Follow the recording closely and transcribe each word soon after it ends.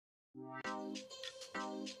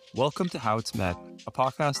Welcome to How It's Med, a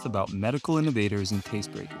podcast about medical innovators and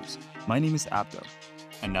taste breakers. My name is Abdo.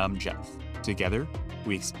 And I'm Jeff. Together,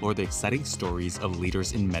 we explore the exciting stories of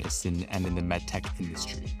leaders in medicine and in the medtech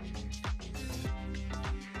industry.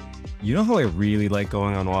 You know how I really like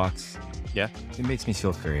going on walks? Yeah? It makes me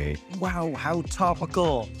feel great. Wow, how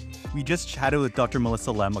topical. We just chatted with Dr.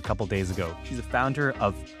 Melissa Lem a couple days ago. She's the founder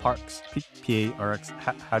of Parks, P-A-R-X.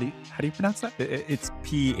 How do you pronounce that? It's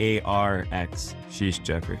P-A-R-X. She's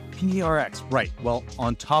Jeffrey. P-A-R-X, right. Well,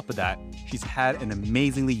 on top of that, she's had an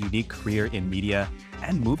amazingly unique career in media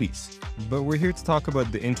and movies. But we're here to talk about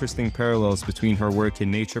the interesting parallels between her work in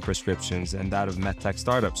nature prescriptions and that of medtech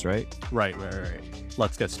startups, right? Right.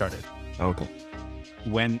 Let's get started. Okay.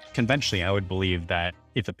 When conventionally, I would believe that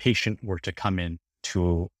if a patient were to come in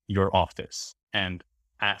to your office and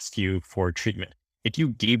ask you for treatment, if you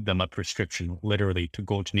gave them a prescription literally to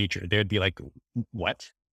go to nature, they'd be like,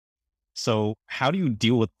 what? So how do you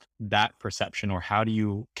deal with that perception, or how do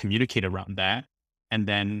you communicate around that? And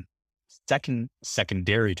then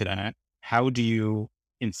secondary to that, how do you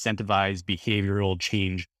incentivize behavioral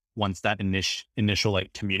change once that initial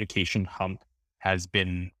like communication hump has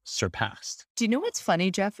been surpassed? Do you know what's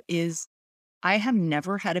funny, Jeff, is I have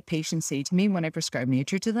never had a patient say to me when I prescribe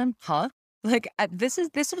nature to them, Like this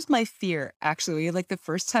was my fear, actually. Like the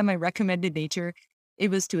first time I recommended nature,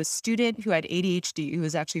 it was to a student who had ADHD, who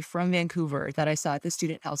was actually from Vancouver, that I saw at the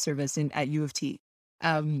student health service at U of T.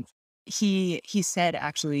 He said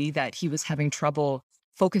actually that he was having trouble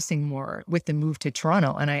focusing more with the move to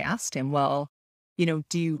Toronto. And I asked him, well, do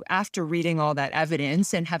you, after reading all that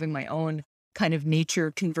evidence and having my own kind of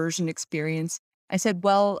nature conversion experience, I said,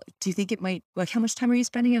 well, do you think it might, like, how much time are you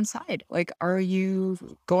spending outside? Like, are you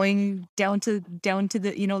going down to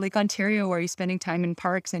the, Lake Ontario? Or are you spending time in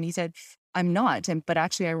parks? And he said, I'm not. But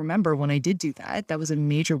actually, I remember when I did do that, that was a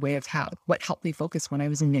major way of what helped me focus when I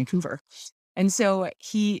was in Vancouver. And so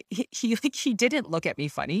he didn't look at me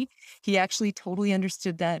funny. He actually totally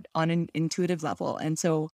understood that on an intuitive level. And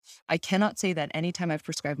so I cannot say that anytime I've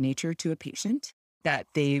prescribed nature to a patient that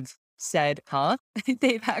they've said,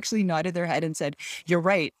 they've actually nodded their head and said, you're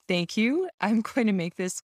right. Thank you. I'm going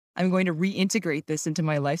to reintegrate this into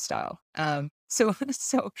my lifestyle. So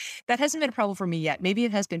that hasn't been a problem for me yet. Maybe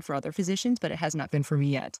it has been for other physicians, but it has not been for me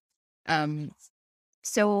yet. But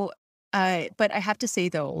I have to say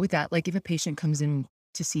though, that like if a patient comes in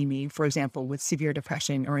to see me, for example, with severe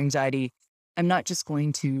depression or anxiety, I'm not just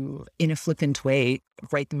going to, in a flippant way,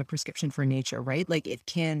 write them a prescription for nature, right? Like it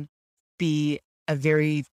can be a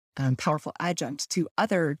very powerful adjunct to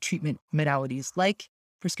other treatment modalities like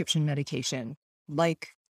prescription medication, like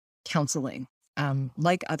counseling,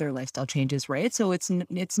 like other lifestyle changes, right? So it's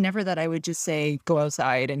never that I would just say, go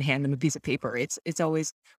outside and hand them a piece of paper. It's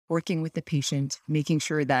always working with the patient, making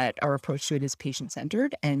sure that our approach to it is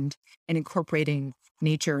patient-centered and incorporating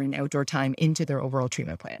nature and outdoor time into their overall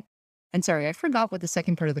treatment plan. And sorry, I forgot what the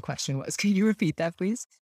second part of the question was. Can you repeat that, please?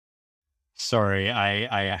 Sorry,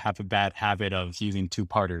 I have a bad habit of using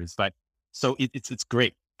two-parters, but so it's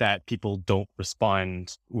great that people don't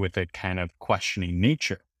respond with a kind of questioning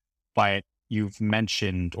nature. But you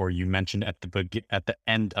mentioned at the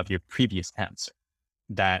end of your previous answer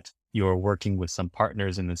that you're working with some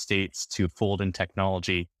partners in the States to fold in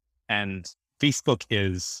technology, and Facebook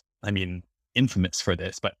is, infamous for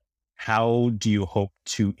this. But how do you hope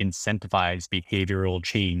to incentivize behavioral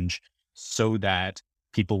change so that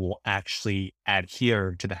people will actually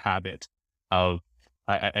adhere to the habit of,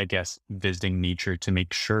 I guess, visiting nature to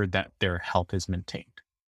make sure that their health is maintained?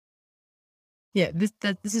 Yeah,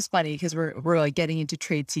 this is funny because we're like getting into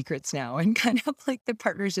trade secrets now and kind of like the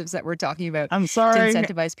partnerships that we're talking about I'm sorry. to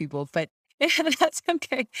incentivize people, but that's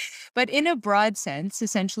okay. But in a broad sense,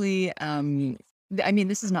 essentially,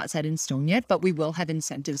 this is not set in stone yet, but we will have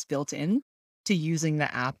incentives built in to using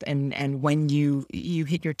the app. And when you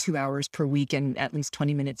hit your 2 hours per week and at least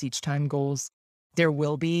 20 minutes each time goals, there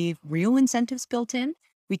will be real incentives built in.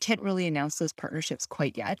 We can't really announce those partnerships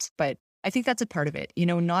quite yet, but I think that's a part of it.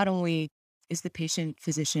 Not only is the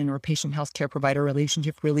patient-physician or patient-healthcare provider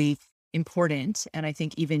relationship really important, and I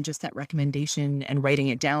think even just that recommendation and writing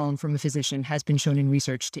it down from a physician has been shown in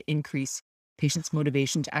research to increase patients'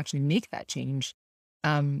 motivation to actually make that change.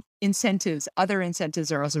 Other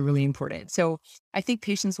incentives are also really important. So I think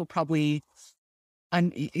patients will probably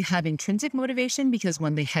have intrinsic motivation because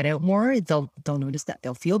when they head out more, they'll notice that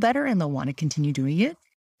they'll feel better and they'll want to continue doing it.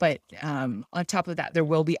 But on top of that, there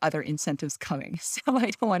will be other incentives coming. So I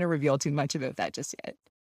don't want to reveal too much about that just yet.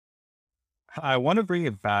 I want to bring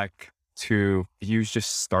it back to you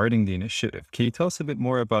just starting the initiative. Can you tell us a bit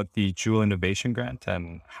more about the Jewel Innovation Grant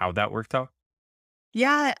and how that worked out?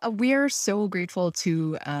 Yeah, we are so grateful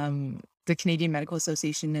to the Canadian Medical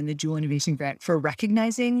Association and the Dual Innovation Grant for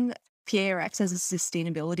recognizing PARX as a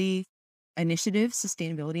sustainability initiative,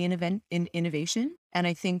 sustainability and event in innovation. And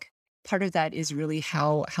I think part of that is really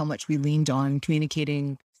how much we leaned on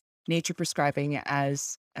communicating nature prescribing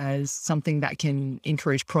as something that can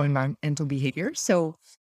encourage pro-environmental behavior. So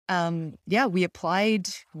yeah, we applied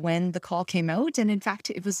when the call came out, and in fact,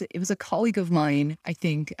 it was a colleague of mine, I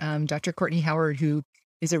think, Dr. Courtney Howard, who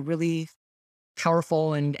is a really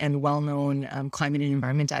powerful and well-known climate and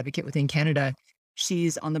environment advocate within Canada.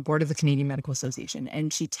 She's on the board of the Canadian Medical Association,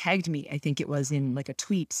 and she tagged me. I think it was in like a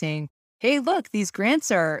tweet saying, "Hey, look, these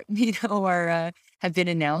grants are are have been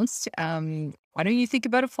announced. Why don't you think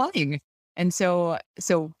about applying?" And so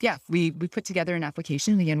yeah, we put together an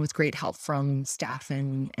application again with great help from staff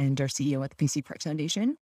and our CEO at the BC Parks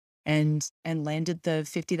Foundation, and landed the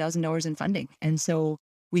 $50,000 in funding. And so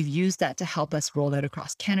we've used that to help us roll out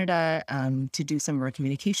across Canada, to do some of our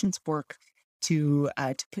communications work.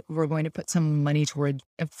 We're going to put some money toward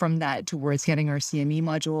from that towards getting our CME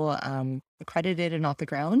module accredited and off the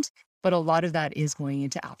ground. But a lot of that is going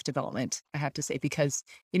into app development, I have to say, because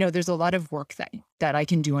there's a lot of work that I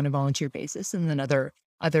can do on a volunteer basis, and then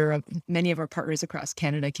many of our partners across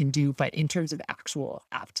Canada can do. But in terms of actual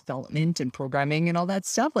app development and programming and all that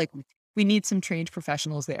stuff, like we need some trained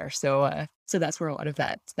professionals there. So that's where a lot of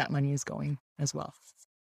that money is going as well.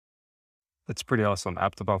 That's pretty awesome.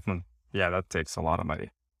 App development. Yeah, that takes a lot of money.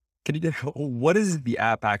 What is the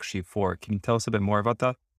app actually for? Can you tell us a bit more about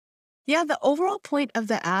that? Yeah, the overall point of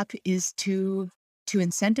the app is to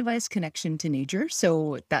incentivize connection to nature.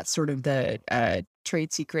 So that's sort of the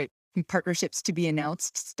trade secret partnerships to be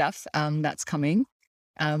announced stuff that's coming.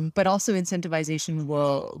 But also incentivization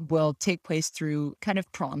will take place through kind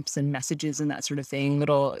of prompts and messages and that sort of thing,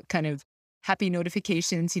 little kind of happy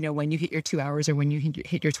notifications, when you hit your 2 hours or when you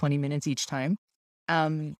hit your 20 minutes each time.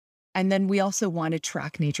 And then we also want to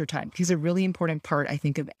track nature time, because a really important part, I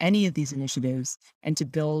think, of any of these initiatives and to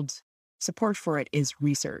build support for it is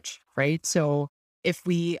research, right? So if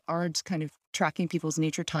we aren't kind of tracking people's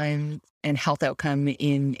nature time and health outcome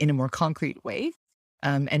in a more concrete way,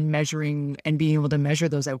 and measuring and being able to measure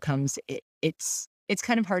those outcomes, it's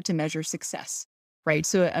kind of hard to measure success, right?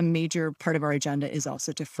 So a major part of our agenda is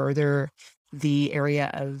also to further the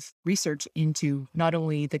area of research into not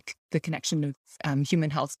only the connection of human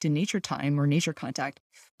health to nature time or nature contact,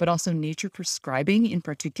 but also nature prescribing in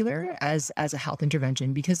particular as a health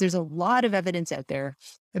intervention, because there's a lot of evidence out there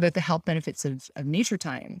about the health benefits of nature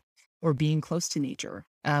time or being close to nature,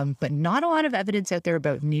 but not a lot of evidence out there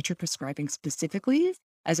about nature prescribing specifically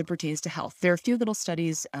as it pertains to health. There are a few little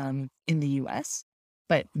studies in the US,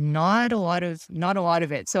 but not a lot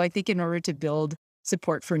of it. So I think in order to build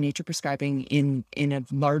support for nature prescribing in a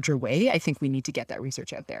larger way, I think we need to get that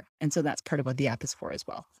research out there. And so that's part of what the app is for as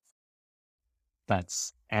well.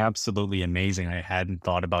 That's absolutely amazing. I hadn't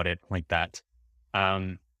thought about it like that.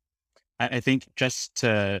 I think just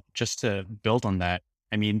to build on that,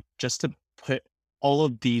 I mean, just to put all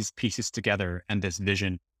of these pieces together, and this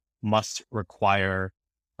vision must require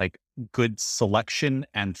like good selection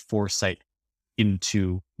and foresight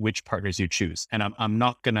into which partners you choose. And I'm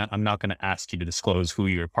not gonna ask you to disclose who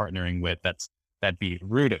you're partnering with. That'd be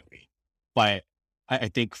rude of me. But I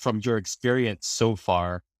think from your experience so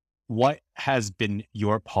far, what has been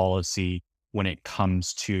your policy when it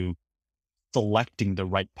comes to selecting the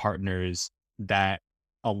right partners that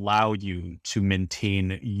allow you to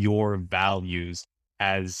maintain your values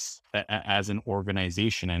as an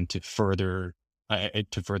organization and to further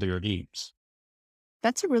your aims?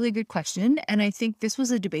 That's a really good question. And I think this was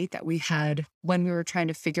a debate that we had when we were trying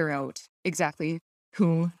to figure out exactly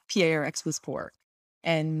who PARX was for.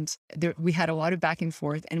 And we had a lot of back and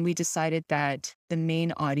forth, and we decided that the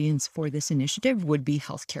main audience for this initiative would be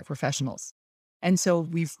healthcare professionals. And so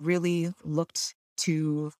we've really looked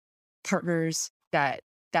to partners that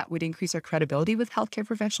would increase our credibility with healthcare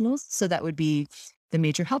professionals. So that would be the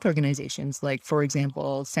major health organizations, like, for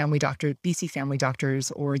example, BC Family Doctors,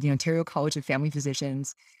 or the Ontario College of Family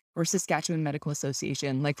Physicians, or Saskatchewan Medical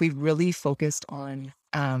Association. Like, we've really focused on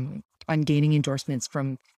gaining endorsements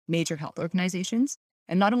from major health organizations.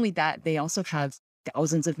 And not only that, they also have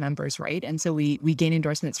thousands of members, right? And so we gain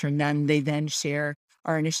endorsements from them. They then share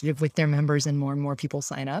our initiative with their members, and more people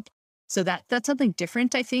sign up. So that's something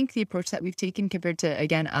different, I think, the approach that we've taken compared to,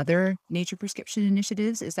 again, other nature prescription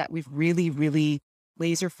initiatives, is that we've really, really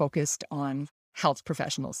laser focused on health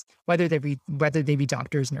professionals, whether they be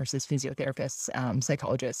doctors, nurses, physiotherapists,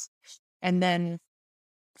 psychologists. And then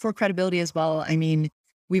for credibility as well, I mean,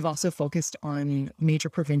 We've also focused on major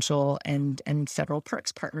provincial and federal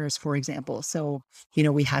parks partners, for example. So,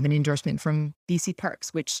 we have an endorsement from BC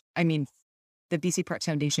Parks, which, I mean, the BC Parks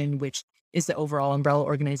Foundation, which is the overall umbrella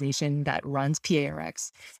organization that runs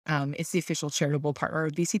PARX. It's the official charitable partner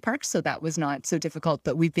of BC Parks. So that was not so difficult,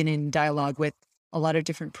 but we've been in dialogue with a lot of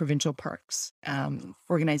different provincial parks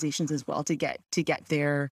organizations as well to get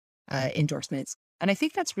their endorsements. And I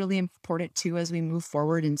think that's really important too, as we move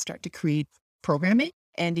forward and start to create programming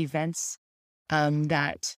and events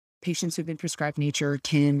that patients who've been prescribed nature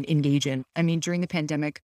can engage in. I mean, during the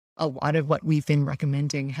pandemic, a lot of what we've been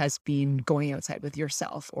recommending has been going outside with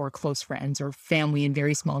yourself or close friends or family in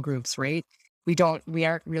very small groups, right? We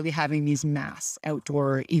aren't really having these mass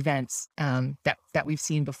outdoor events that we've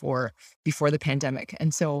seen before the pandemic.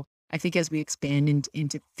 And so I think as we expand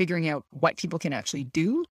into figuring out what people can actually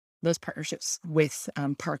do, those partnerships with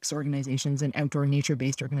parks organizations and outdoor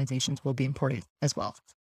nature-based organizations will be important as well.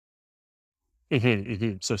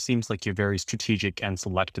 So it seems like you're very strategic and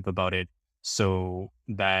selective about it, so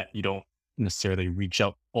that you don't necessarily reach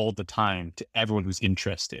out all the time to everyone who's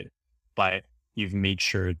interested, but you've made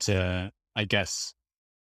sure to, I guess,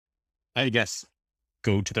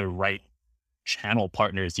 go to the right channel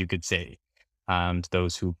partners, you could say,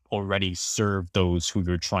 those who already serve those who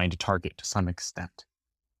you're trying to target to some extent.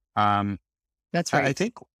 That's right. I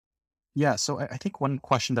think, yeah. So I think one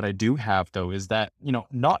question that I do have though is that,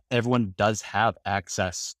 not everyone does have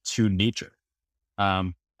access to nature.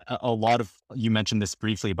 A lot of, you mentioned this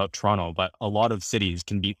briefly about Toronto, but a lot of cities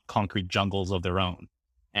can be concrete jungles of their own,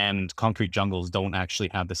 and concrete jungles don't actually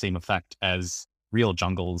have the same effect as real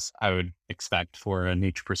jungles, I would expect, for a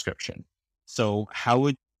nature prescription. So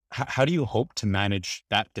how do you hope to manage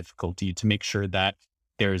that difficulty to make sure that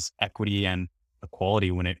there's equity and equality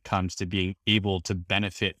when it comes to being able to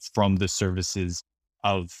benefit from the services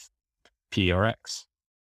of PRX?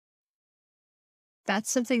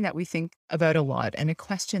 That's something that we think about a lot. And a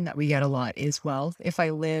question that we get a lot is, well, if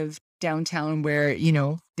I live downtown where,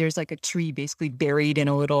 there's like a tree basically buried in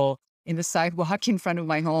the sidewalk in front of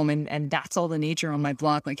my home, and that's all the nature on my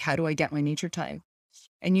block, like, how do I get my nature time?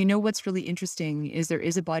 And what's really interesting is there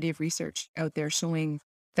is a body of research out there showing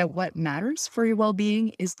that what matters for your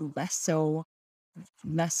well-being is less so,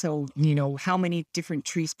 how many different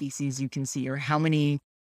tree species you can see or how many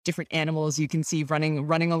different animals you can see running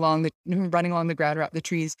along the ground or up the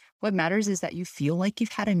trees. What matters is that you feel like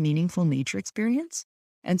you've had a meaningful nature experience.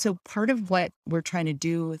 And so part of what we're trying to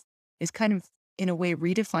do is kind of, in a way,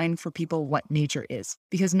 redefine for people what nature is,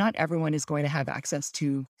 because not everyone is going to have access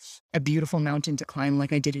to a beautiful mountain to climb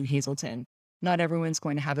like I did in Hazelton. Not everyone's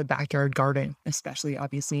going to have a backyard garden, especially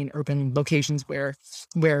obviously in urban locations where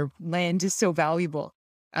land is so valuable.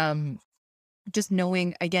 Just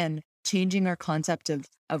knowing, again, changing our concept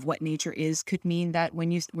of what nature is could mean that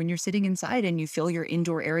when you're sitting inside and you fill your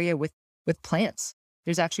indoor area with plants,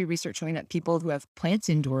 there's actually research showing that people who have plants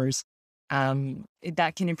indoors,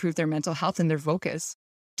 that can improve their mental health and their focus.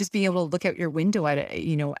 Just being able to look out your window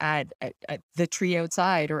at the tree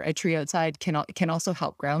outside or a tree outside can also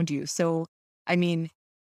help ground you. So, I mean,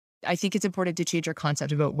 I think it's important to change our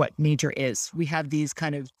concept about what nature is. We have these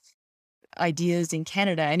kind of ideas in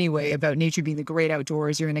Canada anyway about nature being the great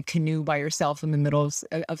outdoors. You're in a canoe by yourself in the middle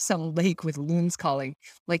of some lake with loons calling.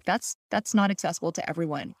 Like that's not accessible to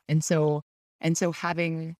everyone. And so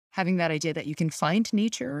having that idea that you can find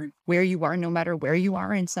nature where you are, no matter where you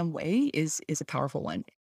are in some way, is a powerful one.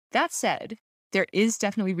 That said, there is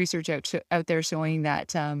definitely research out there showing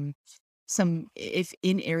that if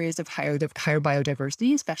in areas of higher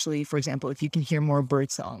biodiversity, especially, for example, if you can hear more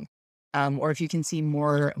bird song, or if you can see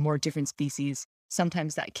more different species,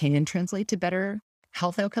 sometimes that can translate to better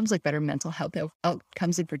health outcomes, like better mental health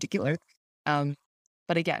outcomes in particular.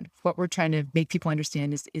 But again, what we're trying to make people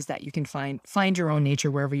understand is that you can find your own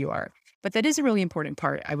nature wherever you are. But that is a really important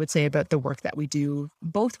part, I would say, about the work that we do,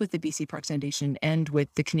 both with the BC Parks Foundation and with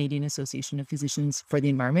the Canadian Association of Physicians for the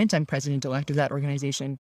Environment. I'm president-elect of that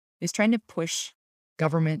organization, is trying to push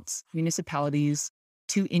governments, municipalities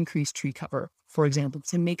to increase tree cover, for example,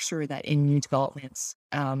 to make sure that in new developments,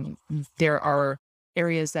 there are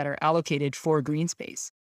areas that are allocated for green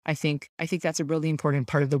space. I think that's a really important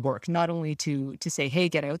part of the work, not only to say, hey,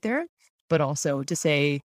 get out there, but also to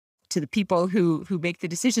say to the people who make the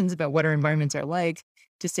decisions about what our environments are like,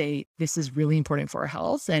 to say, this is really important for our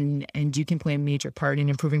health, and you can play a major part in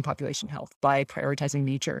improving population health by prioritizing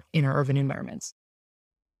nature in our urban environments.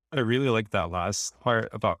 I really like that last part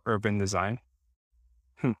about urban design.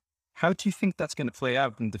 How do you think that's going to play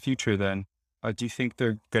out in the future then? Do you think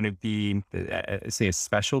they're going to be, say, a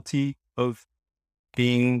specialty of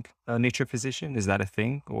being a nature physician? Is that a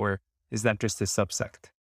thing, or is that just a subsect?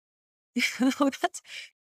 That's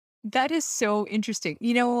that is so interesting.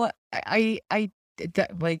 You know,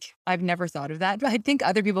 that, like, I've never thought of that, but I think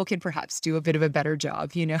other people can perhaps do a bit of a better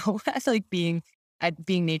job, you know, at like being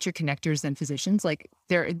nature connectors than physicians. Like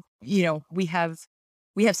there, you know, we have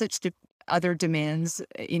such other demands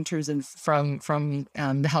in terms of from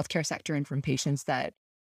the healthcare sector and from patients that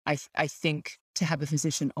I think to have a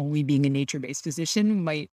physician only being a nature based physician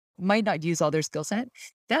might not use all their skill set.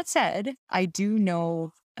 That said, I do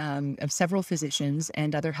know of several physicians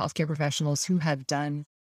and other healthcare professionals who have done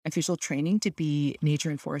official training to be nature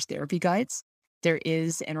and forest therapy guides. There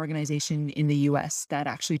is an organization in the US that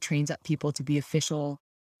actually trains up people to be official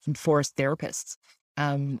forest therapists.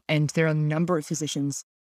 And there are a number of physicians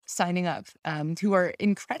signing up who are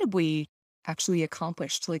incredibly actually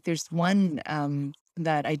accomplished. Like there's one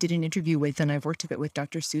that I did an interview with, and I've worked a bit with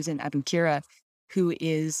Dr. Susan Abukira, who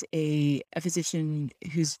is a physician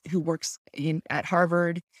who works at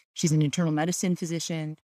Harvard. She's an internal medicine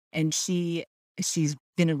physician, and she's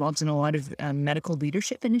been involved in a lot of medical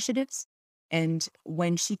leadership initiatives. And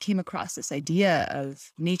when she came across this idea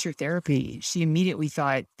of nature therapy, she immediately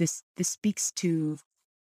thought this speaks to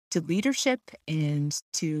leadership and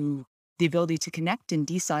to the ability to connect and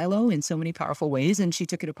de-silo in so many powerful ways. And she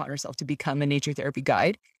took it upon herself to become a nature therapy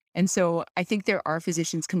guide. And so I think there are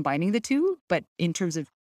physicians combining the two, but in terms of,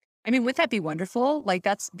 I mean, would that be wonderful? Like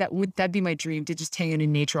that'd be my dream, to just hang out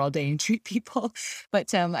in nature all day and treat people.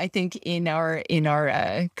 But I think in our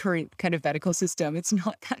current kind of medical system, it's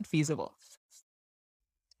not that feasible.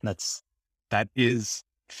 That is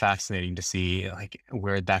fascinating to see, like,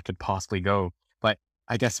 where that could possibly go. But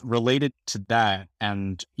I guess related to that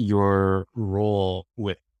and your role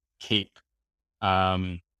with CAPE,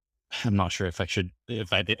 I'm not sure if I should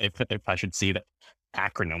see the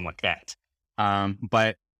acronym like that.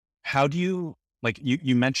 But how do you, like,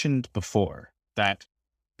 you mentioned before that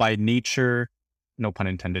by nature, no pun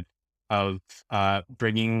intended, of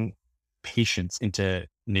bringing patients into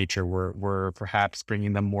nature, we're perhaps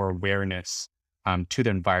bringing them more awareness to the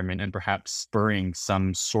environment and perhaps spurring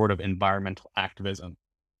some sort of environmental activism.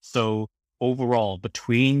 So overall,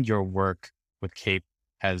 between your work with CAPE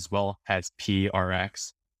as well as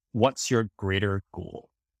PRX, what's your greater goal?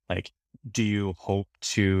 Like, do you hope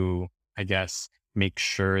to, I guess, make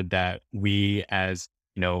sure that we as,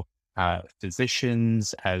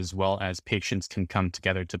 physicians as well as patients can come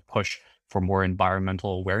together to push for more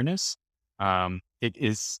environmental awareness?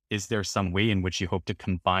 Is there some way in which you hope to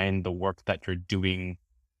combine the work that you're doing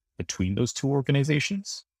between those two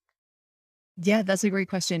organizations? Yeah, that's a great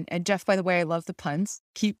question. And Jeff, by the way, I love the puns.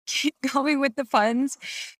 Keep going with the puns.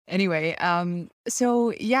 Anyway,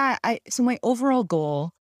 so yeah, so my overall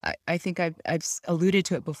goal, I think I've alluded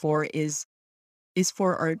to it before, is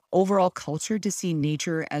for our overall culture to see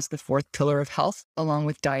nature as the fourth pillar of health, along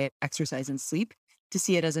with diet, exercise, and sleep, to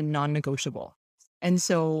see it as a non-negotiable. And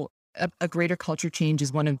so a greater culture change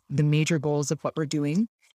is one of the major goals of what we're doing.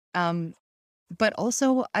 But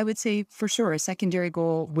also, I would say for sure, a secondary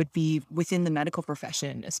goal would be within the medical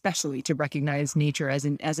profession, especially to recognize nature as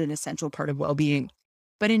an essential part of well-being.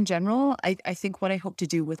 But in general, I think what I hope to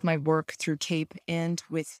do with my work through CAPE and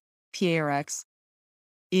with PARX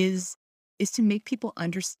is to make people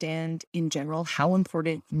understand in general how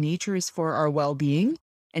important nature is for our well-being,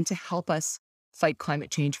 and to help us fight climate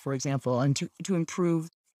change, for example, and to improve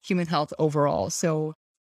human health overall. So,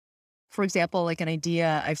 for example, like an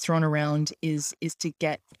idea I've thrown around is to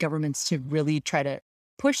get governments to really try to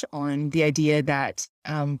push on the idea that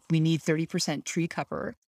we need 30% tree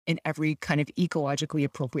cover in every kind of ecologically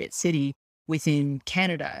appropriate city within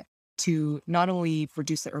Canada, to not only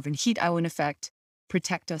reduce the urban heat island effect,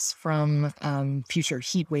 protect us from future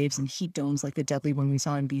heat waves and heat domes like the deadly one we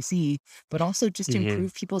saw in BC, but also just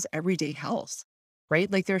improve people's everyday health,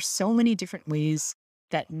 right? Like there's so many different ways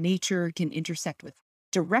that nature can intersect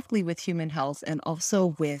directly with human health and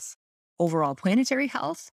also with overall planetary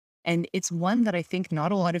health. And it's one that I think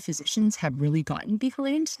not a lot of physicians have really gotten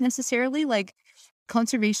behind necessarily. Like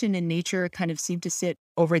conservation and nature kind of seem to sit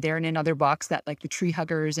over there in another box that like the tree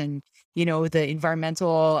huggers and, the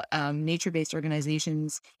environmental nature-based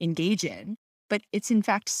organizations engage in. But it's in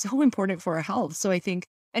fact so important for our health. So I think,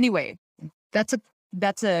 anyway, that's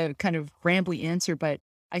a kind of rambly answer, but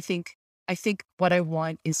I think what I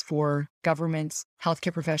want is for governments,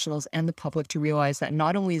 healthcare professionals, and the public to realize that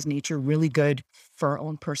not only is nature really good for our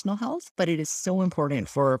own personal health, but it is so important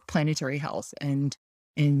for planetary health and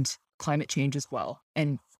climate change as well.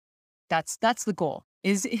 And that's the goal,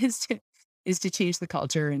 is to change the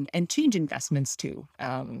culture and change investments too,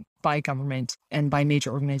 by government and by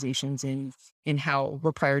major organizations in how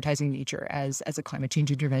we're prioritizing nature as a climate change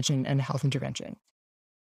intervention and a health intervention.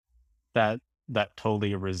 That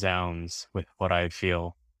totally resounds with what I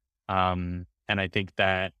feel. And I think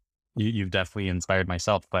that you've definitely inspired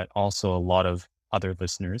myself, but also a lot of other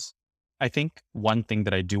listeners. I think one thing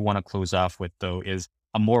that I do want to close off with, though, is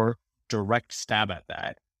a more direct stab at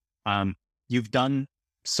that. You've done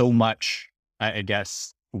so much, I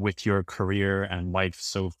guess, with your career and life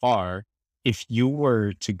so far. If you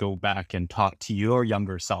were to go back and talk to your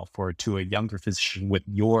younger self or to a younger physician with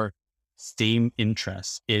your same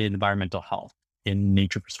interests in environmental health, in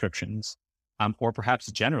nature prescriptions, or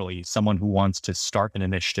perhaps generally someone who wants to start an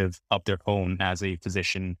initiative of their own as a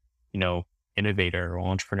physician, innovator or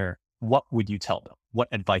entrepreneur, what would you tell them? What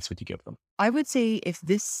advice would you give them? I would say if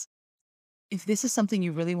this is something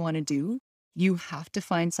you really want to do, you have to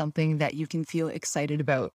find something that you can feel excited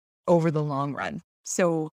about over the long run.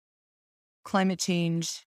 So climate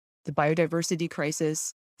change, the biodiversity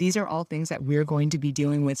crisis, these are all things that we're going to be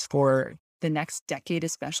dealing with for the next decade,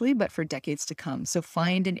 especially, but for decades to come. So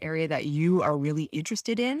find an area that you are really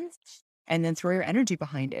interested in and then throw your energy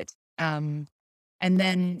behind it. And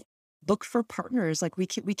then look for partners. Like we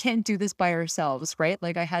can't do this by ourselves, right?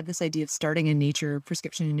 Like I had this idea of starting a nature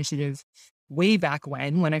prescription initiative way back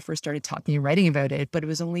when I first started talking and writing about it, but it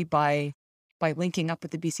was only by linking up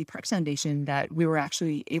with the BC Parks Foundation that we were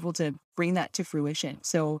actually able to bring that to fruition.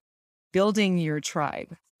 So building your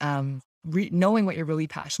tribe, knowing what you're really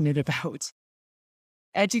passionate about,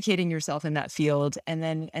 educating yourself in that field, and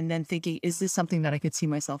then thinking, is this something that I could see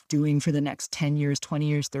myself doing for the next 10 years, 20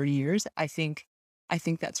 years, 30 years? I think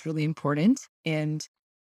that's really important. And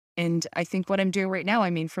I think what I'm doing right now,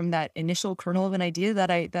 I mean, from that initial kernel of an idea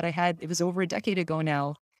that I had, it was over a decade ago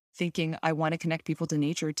now, thinking I want to connect people to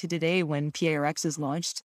nature, to today when PARX is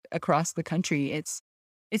launched across the country. It's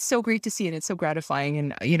so great to see, and it's so gratifying.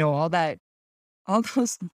 And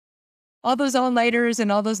all those all-nighters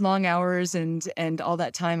and all those long hours and all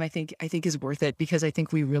that time, I think is worth it, because I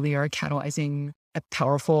think we really are catalyzing a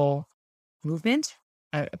powerful movement,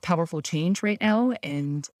 a powerful change right now.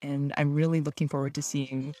 And I'm really looking forward to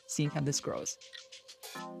seeing how this grows.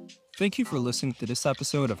 Thank you for listening to this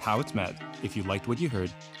episode of How It's Med. If you liked what you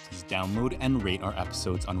heard, please download and rate our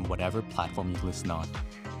episodes on whatever platform you listen on.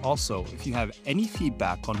 Also, if you have any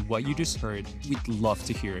feedback on what you just heard, we'd love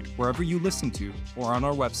to hear it wherever you listen to or on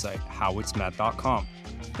our website, howitsmed.com.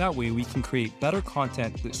 That way we can create better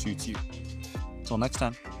content that suits you. Till next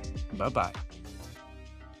time, bye-bye.